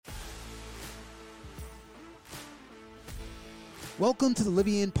Welcome to the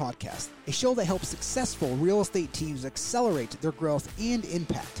Livian Podcast, a show that helps successful real estate teams accelerate their growth and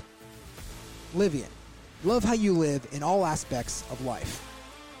impact. Livian, love how you live in all aspects of life.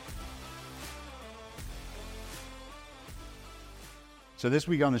 So this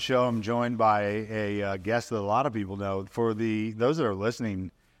week on the show, I'm joined by a guest that a lot of people know. For those that are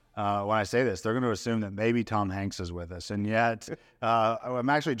listening, when I say this, they're going to assume that maybe Tom Hanks is with us. And yet, I'm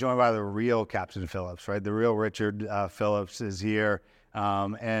actually joined by the real Captain Phillips, right? The real Richard Phillips is here.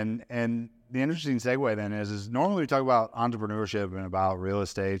 And the interesting segue then is normally we talk about entrepreneurship and about real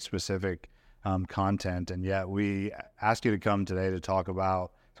estate specific content. And yet we ask you to come today to talk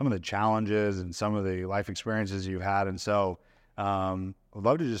about some of the challenges and some of the life experiences you've had. And so I'd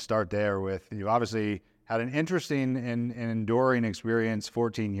love to just start there with, you obviously had an interesting and enduring experience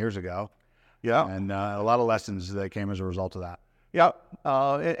 14 years ago. Yeah. And a lot of lessons that came as a result of that. Yeah.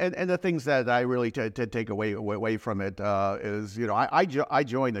 And the things that I really take away from it is, I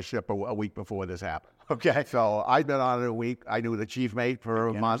joined the ship a week before this happened. Okay. So I'd been on it a week. I knew the chief mate for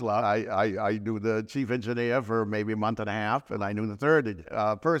a month. I knew the chief engineer for maybe a month and a half, and I knew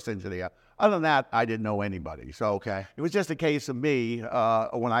the first engineer. Other than that, I didn't know anybody. So it was just a case of me,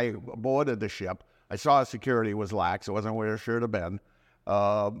 when I boarded the ship, I saw security was lax. It wasn't where it should have been.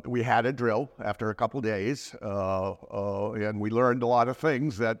 We had a drill after a couple of days, and we learned a lot of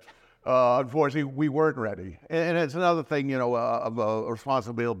things that, unfortunately, we weren't ready. And it's another thing, of a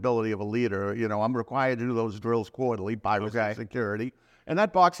responsibility of a leader. I'm required to do those drills quarterly by security. And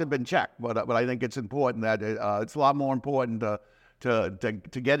that box had been checked, but I think it's important that it's a lot more important to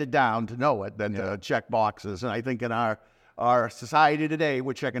get it down, to know it, than to check boxes. And I think in our society today,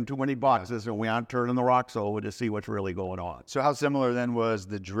 we're checking too many boxes and we aren't turning the rocks over to see what's really going on. So how similar then was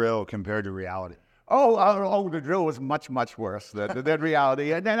the drill compared to reality? The drill was much, much worse than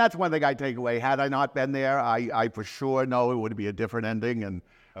reality. And that's one thing I take away. Had I not been there, I for sure know it would be a different ending. And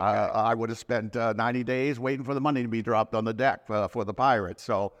I would have spent 90 days waiting for the money to be dropped on the deck for the pirates.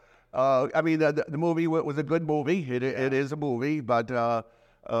 So, the movie was a good movie. It is a movie, but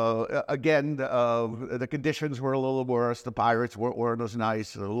again, the conditions were a little worse. The pirates weren't as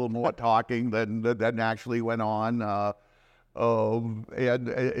nice. A little more talking than actually went on. And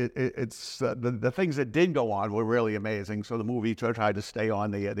it's the things that did go on were really amazing. So the movie tried to stay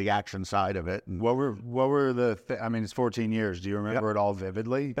on the action side of it. And what were it's 14 years. Do you remember it all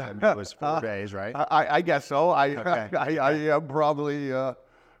vividly? It was 4 days, right? I guess so. I am probably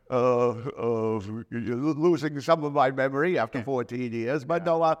losing some of my memory after 14 years, but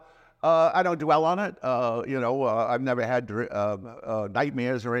no, I don't dwell on it. I've never had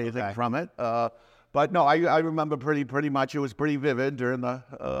nightmares or anything from it. But no, I remember pretty much. It was pretty vivid during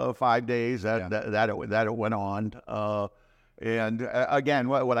the 5 days that it went on. And again,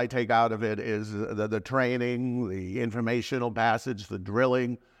 what I take out of it is the training, the informational passage, the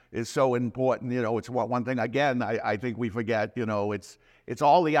drilling is so important. It's one thing. Again, I think we forget. It's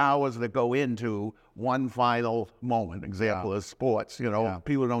all the hours that go into one final moment. Example is sports.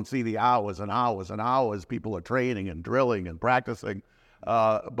 People don't see the hours and hours and hours people are training and drilling and practicing.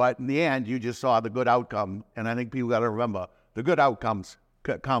 But in the end, you just saw the good outcome. And I think people got to remember the good outcomes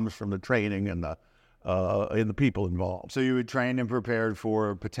comes from the training and the people involved. So you would train and prepared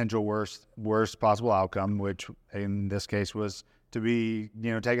for potential worst possible outcome, which in this case was to be,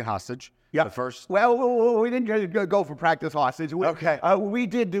 taken hostage. Yeah. Well, we didn't go for practice hostage. We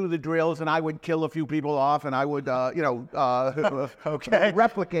did do the drills, and I would kill a few people off, and I would,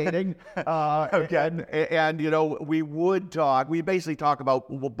 replicating. And we would talk. We basically talk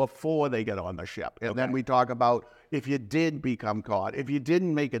about before they get on the ship, and then we talk about if you did become caught, if you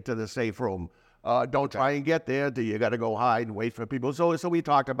didn't make it to the safe room. Don't try and get there. You got to go hide and wait for people. So we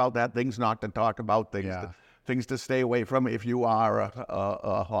talked about that. Things not to talk about. Things to stay away from if you are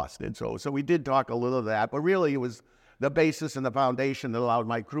a hostage. So we did talk a little of that, but really it was the basis and the foundation that allowed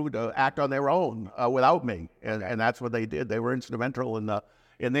my crew to act on their own without me, and that's what they did. They were instrumental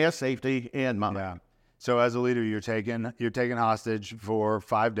in their safety and mine. Yeah. So as a leader, you're taken hostage for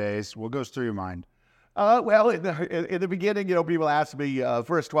 5 days. What goes through your mind? In the beginning, people asked me,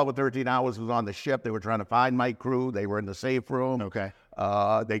 first 12 or 13 hours was on the ship. They were trying to find my crew. They were in the safe room. Okay.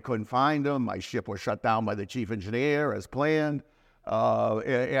 They couldn't find them. My ship was shut down by the chief engineer as planned.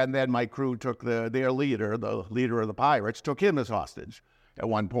 And then my crew took their leader, the leader of the pirates, took him as hostage at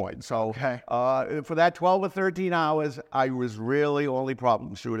one point. So for that 12 or 13 hours, I was really only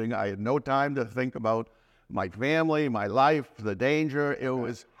problem shooting. I had no time to think about my family, my life, the danger. It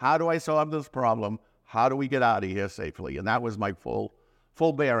was, how do I solve this problem? How do we get out of here safely? And that was my full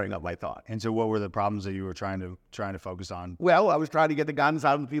full bearing of my thought. And so what were the problems that you were trying to focus on? Well, I was trying to get the guns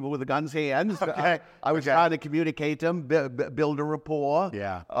out of the people with the guns hands. Okay. I was trying to communicate them, build a rapport.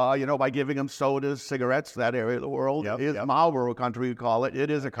 Yeah. By giving them sodas, cigarettes, that area of the world. Is Marlboro country, we call it.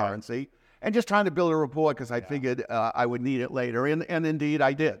 It is a currency. And just trying to build a rapport because I figured I would need it later. And indeed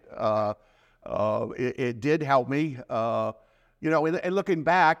I did. It did help me. And looking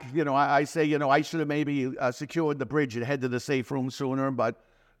back, I say, I should have maybe secured the bridge and head to the safe room sooner. But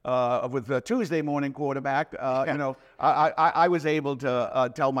with the Tuesday morning quarterback, I was able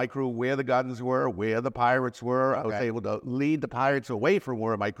to tell my crew where the guns were, where the pirates were. I was able to lead the pirates away from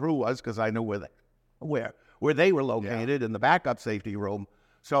where my crew was because I knew where they were located in the backup safety room.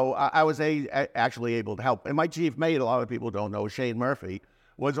 So I was actually able to help. And my chief mate, a lot of people don't know, Shane Murphy,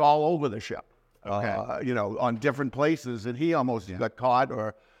 was all over the ship. On different places, and he almost got caught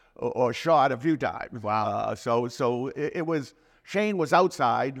or shot a few times. Wow. So it was, Shane was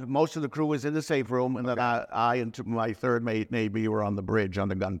outside, most of the crew was in the safe room, and then I and my third mate, maybe, were on the bridge on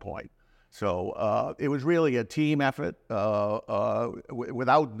the gunpoint. So it was really a team effort.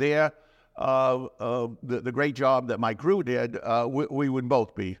 Without their, the great job that my crew did, we would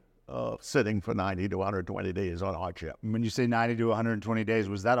both be sitting for 90 to 120 days on our ship. When you say 90 to 120 days,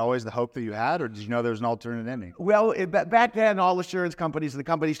 was that always the hope that you had, or did you know there was an alternate ending? Well, back then, all assurance companies, the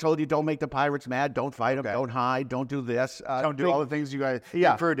companies told you, don't make the pirates mad, don't fight them, don't hide, don't do this. Don't do all the things you guys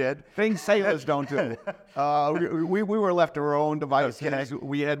prefer did. Things sailors don't do. We were left to our own devices. Okay.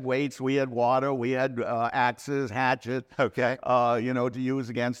 We had weights, we had water, we had axes, hatchets, to use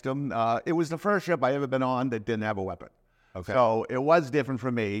against them. It was the first ship I ever been on that didn't have a weapon. Okay. So it was different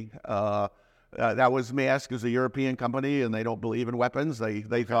for me. That was Maersk is a European company, and they don't believe in weapons. They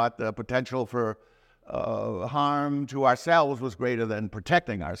thought the potential for harm to ourselves was greater than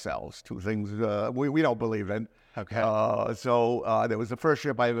protecting ourselves. Two things we don't believe in. Okay. So that was the first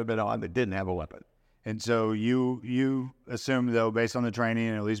ship I ever been on that didn't have a weapon. And so you assumed, though, based on the training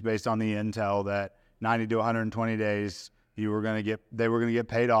and at least based on the intel, that 90 to 120 days they were going to get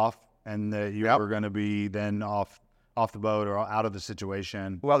paid off, and that you were going to be then off the boat or out of the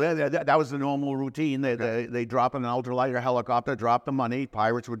situation. Well, that was the normal routine. They drop an ultralighter helicopter, drop the money.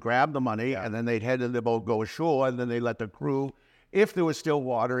 Pirates would grab the money, and then they'd head to the boat, go ashore, and then they let the crew, if there was still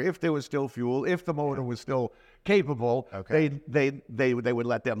water, if there was still fuel, if the motor was still capable, they would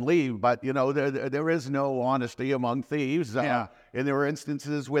let them leave. But there is no honesty among thieves. And there were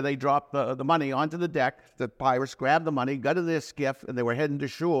instances where they dropped the money onto the deck. The pirates grabbed the money, got in their skiff, and they were heading to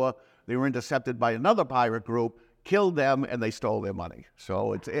shore. They were intercepted by another pirate group, killed them, and they stole their money.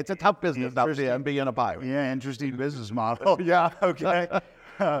 So it's a tough business out there being a pirate. Yeah, interesting business model. Okay.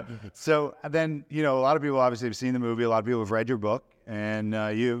 So then, a lot of people obviously have seen the movie. A lot of people have read your book, and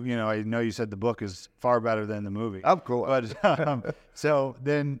I know you said the book is far better than the movie. Of course. But so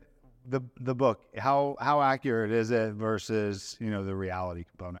then the book, how accurate is it versus the reality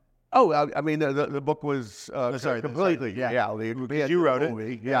component? Oh, I mean, the book was completely because you wrote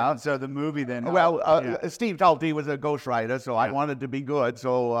it. Yeah. So the movie then. Steve Talty was a ghostwriter, so I wanted to be good,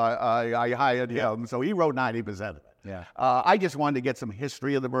 so I hired him. So he wrote 90% of it. Yeah. I just wanted to get some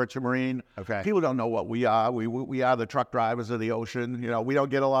history of the Merchant Marine. Okay. People don't know what we are. We are the truck drivers of the ocean. We don't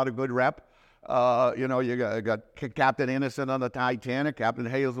get a lot of good rep. You got Captain Innocent on the Titanic, Captain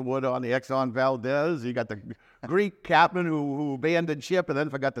Hazelwood on the Exxon Valdez. You got the Greek captain who abandoned ship and then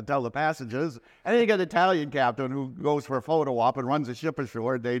forgot to tell the passengers. And then you got the Italian captain who goes for a photo op and runs a ship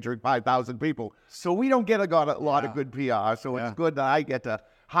ashore, endangering 5,000 people. So we don't get a lot of good PR. So it's good that I get to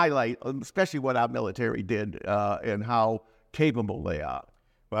highlight, especially what our military did and how capable they are.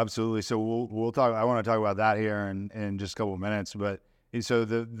 Well, absolutely. So we'll talk. I want to talk about that here in just a couple of minutes, but. So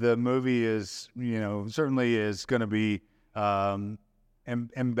the movie is, certainly is going to be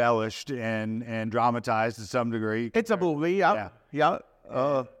embellished and dramatized to some degree. It's a movie, yeah.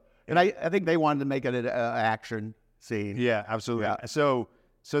 And I think they wanted to make it an action scene. Yeah, absolutely. Yeah. So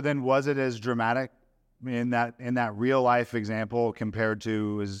then, was it as dramatic in that real life example compared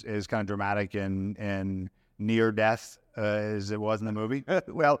to as kind of dramatic and near death as it was in the movie?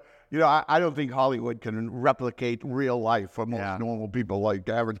 Well. I don't think Hollywood can replicate real life for most normal people,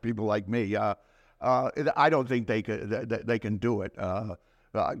 average people like me. I don't think they can do it.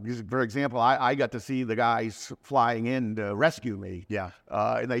 For example, I got to see the guys flying in to rescue me. Yeah.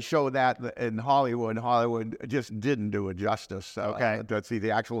 And they showed that in Hollywood. Hollywood just didn't do it justice. To see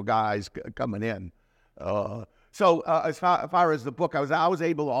the actual guys coming in. So as far as the book, I was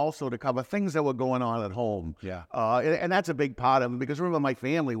able also to cover things that were going on at home. Yeah. And that's a big part of it, because remember, my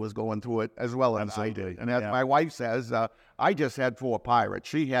family was going through it as well as I did. And as my wife says, I just had 4 pirates.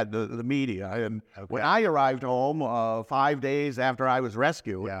 She had the media. And when I arrived home 5 days after I was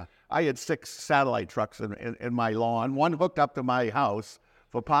rescued, I had 6 satellite trucks in my lawn, one hooked up to my house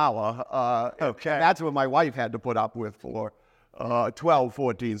for power. That's what my wife had to put up with for 12,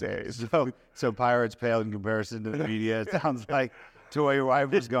 14 days. So pirates pale in comparison to the media. It sounds like to what your wife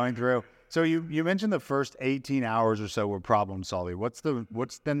was going through. So you mentioned the first 18 hours or so were problem solving. What's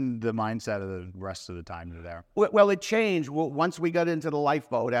then the mindset of the rest of the time you're there? Well, it changed once we got into the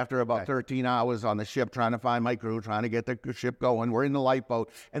lifeboat after about 13 hours on the ship, trying to find my crew, trying to get the ship going. We're in the lifeboat,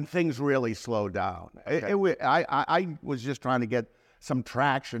 and things really slowed down. I was just trying to get some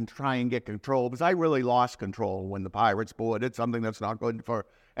traction, try and get control, because I really lost control when the pirates boarded, something that's not good for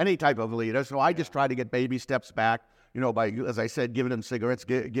any type of leader. So I just tried to get baby steps back, by, as I said, giving them cigarettes,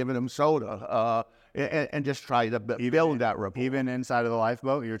 giving them soda, and just try to build that rapport. Even inside of the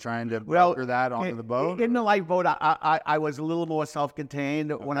lifeboat, you're trying to filter that onto the boat? In the lifeboat, I was a little more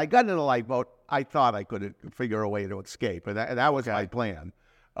self-contained. When I got into the lifeboat, I thought I could figure a way to escape, and that was my plan.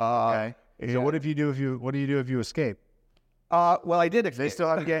 So what do you do if you escape? Well, I did escape.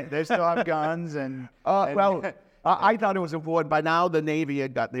 They still have guns and. I thought it was important. By now, the Navy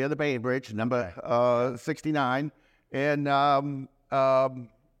had got near the Bay Bridge, number 69, and I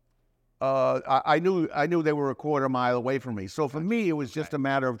knew they were a quarter mile away from me. So for me, it was just a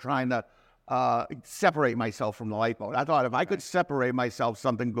matter of trying to separate myself from the lifeboat. I thought if I could separate myself,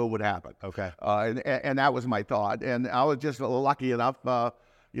 something good would happen. And that was my thought. And I was just lucky enough.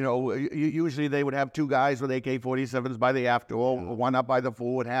 Usually they would have 2 guys with AK-47s by the aft door, one up by the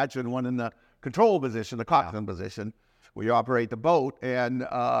forward hatch and one in the control position, the coxswain position. We operate the boat, and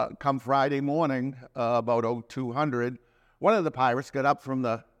come Friday morning, about 0200, one of the pirates got up from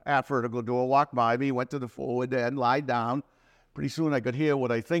the aft vertical door, walked by me, went to the forward end, lied down. Pretty soon I could hear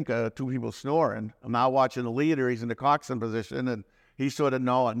what I think 2 people snoring. I'm now watching the leader. He's in the coxswain position, and he's sort of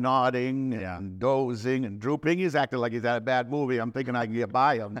nodding and dozing and drooping. He's acting like he's had a bad movie. I'm thinking I can get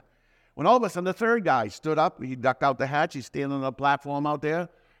by him. When all of a sudden the 3rd guy stood up. He ducked out the hatch. He's standing on the platform out there.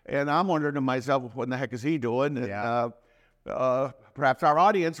 And I'm wondering to myself, what in the heck is he doing? And, perhaps our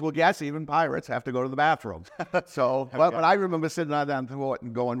audience will guess even pirates have to go to the bathroom. But I remember sitting on that thwart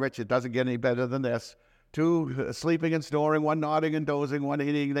and going, Rich, it doesn't get any better than this. 2 sleeping and snoring, 1 nodding and dozing, 1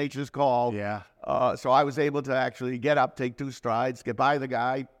 heeding nature's call. So I was able to actually get up, take 2 strides, get by the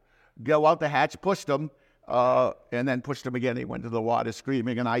guy, go out the hatch, pushed him, and then pushed him again. He went to the water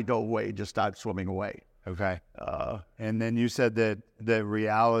screaming, and I dove away, just started swimming away. And then you said that the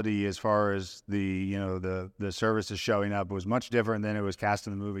reality, as far as the services showing up, was much different than it was cast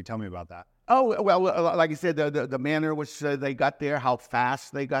in the movie. Tell me about that. Oh, well, like I said, the manner which they got there, how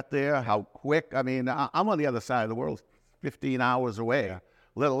fast they got there, how quick. I mean, I'm on the other side of the world, 15 hours away,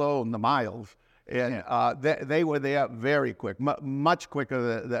 let alone the miles. And they were there very quick, much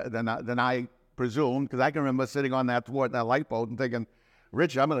quicker than I presumed, because I can remember sitting on that thwart in that lifeboat and thinking,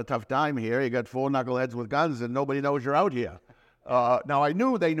 Rich, I'm in a tough time here. You got 4 knuckleheads with guns, and nobody knows you're out here. Now, I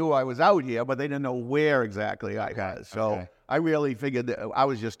knew they knew I was out here, but they didn't know where exactly I was. So I really figured that I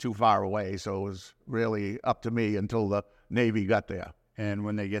was just too far away, so it was really up to me until the Navy got there. And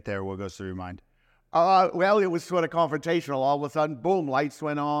when they get there, what goes through your mind? Well, it was sort of confrontational. All of a sudden, boom, lights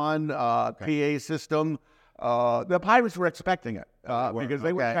went on, PA system. The pirates were expecting it because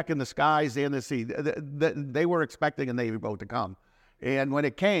they were checking the skies and the sea. They were expecting a Navy boat to come. And when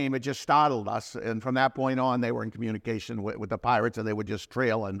it came, it just startled us. And from that point on, they were in communication with the pirates, and they were just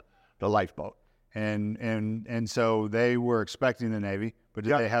trailing the lifeboat. And so they were expecting the Navy, but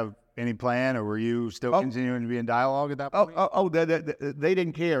did they have any plan, or were you still continuing to be in dialogue at that point? They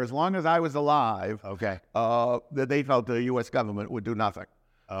didn't care. As long as I was alive, they felt the U.S. government would do nothing.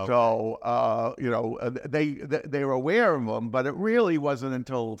 So, they were aware of them, but it really wasn't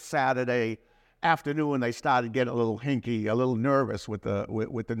until Saturday afternoon they started getting a little hinky, a little nervous with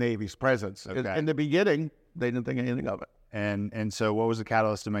the Navy's presence. In the beginning, they didn't think anything of it. And so what was the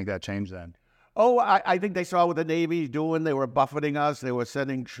catalyst to make that change then? I think they saw what the Navy's doing. They were buffeting us. They were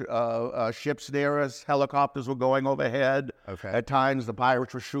sending ships near us. Helicopters were going overhead. At times, the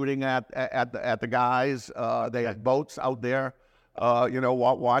pirates were shooting at the guys. They had boats out there,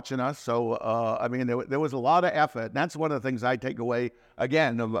 watching us. So, there was a lot of effort. And that's one of the things I take away,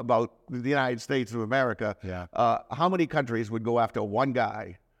 again, about the United States of America. How many countries would go after one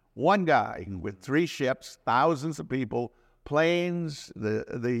guy with 3 ships, thousands of people, planes,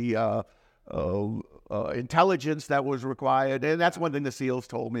 the intelligence that was required. And that's one thing the SEALs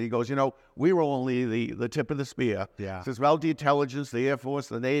told me. He goes, we were only the tip of the spear. Yeah. Says, well, the intelligence, the Air Force,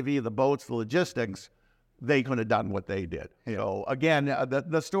 the Navy, the boats, the logistics, they could have done what they did. So again,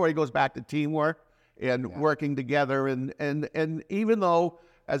 the story goes back to teamwork and working together. And even though,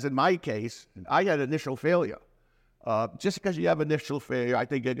 as in my case, I had initial failure. Just because you have initial failure, I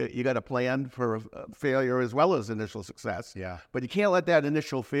think you got to plan for failure as well as initial success. Yeah. But you can't let that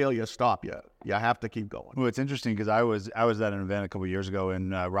initial failure stop you. You have to keep going. Well, it's interesting because I was at an event a couple of years ago,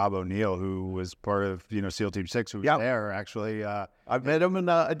 and Rob O'Neill, who was part of SEAL Team 6, who was there actually. I met him and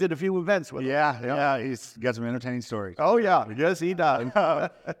I did a few events with him. Yeah, he's got some entertaining stories. Oh yeah, yes he does.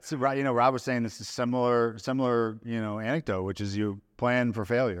 So Rob was saying this is similar anecdote, which is you plan for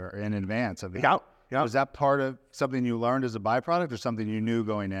failure in advance of it. Yeah. Was that part of something you learned as a byproduct or something you knew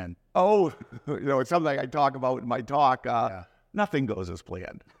going in? Oh, it's something I talk about in my talk. Nothing goes as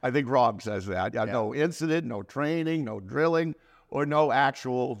planned. I think Rob says that. No incident, no training, no drilling, or no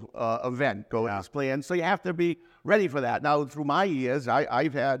actual event goes as planned. So you have to be ready for that. Now, through my years,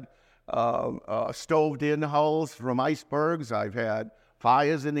 I've had stoved-in hulls from icebergs. I've had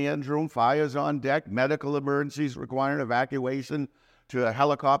fires in the engine room, fires on deck, medical emergencies requiring evacuation to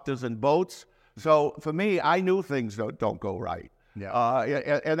helicopters and boats. So for me, I knew things don't go right.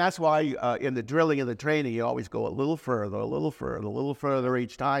 Yeah. And that's why in the drilling and the training, you always go a little further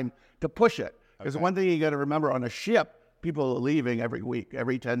each time to push it. Because one thing you got to remember, on a ship, people are leaving every week,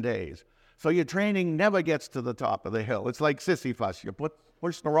 every 10 days. So your training never gets to the top of the hill. It's like Sisyphus. You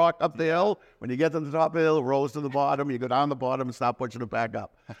push the rock up the hill. When you get to the top of the hill, it rolls to the bottom. You go down the bottom and stop pushing it back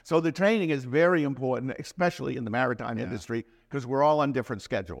up. So the training is very important, especially in the maritime industry, because we're all on different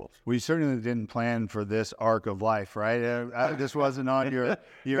schedules. We certainly didn't plan for this arc of life, right? This wasn't on your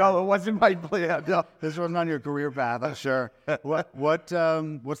no, it wasn't my plan. No. This wasn't on your career path, I'm sure.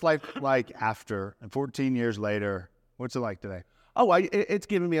 What's life like after 14 years later? What's it like today? Oh, it's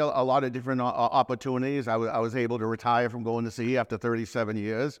given me a lot of different opportunities. I was able to retire from going to sea after 37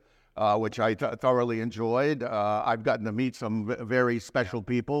 years, which I thoroughly enjoyed. I've gotten to meet some very special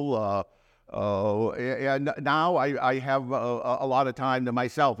people. And now I have a lot of time to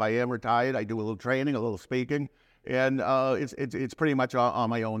myself. I am retired. I do a little training, a little speaking, and it's pretty much on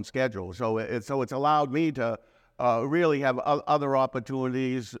my own schedule. So it's allowed me to really have other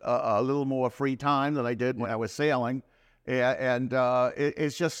opportunities, a little more free time than I did when I was sailing. And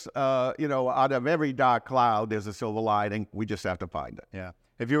it's just, out of every dark cloud, there's a silver lining. We just have to find it. Yeah.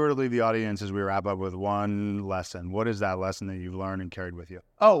 If you were to leave the audience as we wrap up with one lesson, what is that lesson that you've learned and carried with you?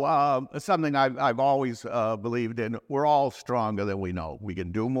 Something I've always believed in. We're all stronger than we know. We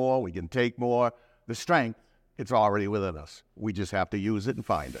can do more. We can take more. The strength, it's already within us. We just have to use it and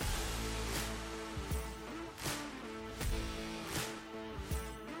find it.